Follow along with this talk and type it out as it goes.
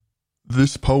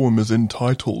This poem is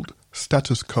entitled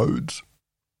Status Codes.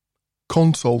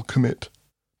 Console commit.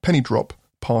 Penny drop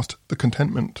past the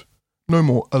contentment. No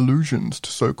more allusions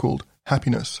to so-called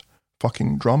happiness.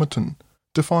 Fucking dramaton.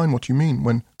 Define what you mean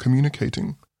when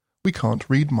communicating. We can't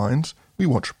read minds, we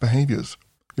watch behaviors.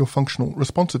 Your functional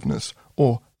responsiveness,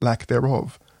 or lack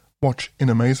thereof. Watch in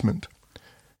amazement.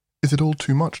 Is it all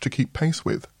too much to keep pace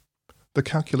with? The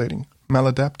calculating,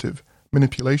 maladaptive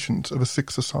manipulations of a sick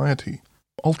society.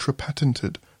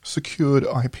 Ultra-patented, secured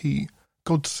IP.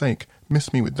 God's sake,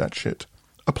 miss me with that shit.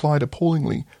 Applied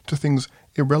appallingly to things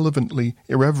irrelevantly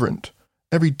irreverent.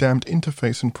 Every damned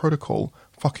interface and protocol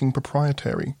fucking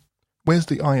proprietary. Where's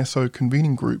the ISO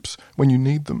convening groups when you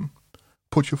need them?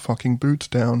 Put your fucking boots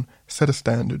down, set a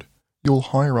standard. You'll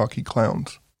hierarchy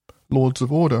clowns. Lords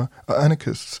of order are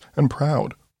anarchists and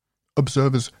proud.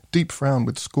 Observers deep frown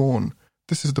with scorn.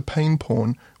 This is the pain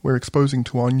porn we're exposing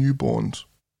to our newborns.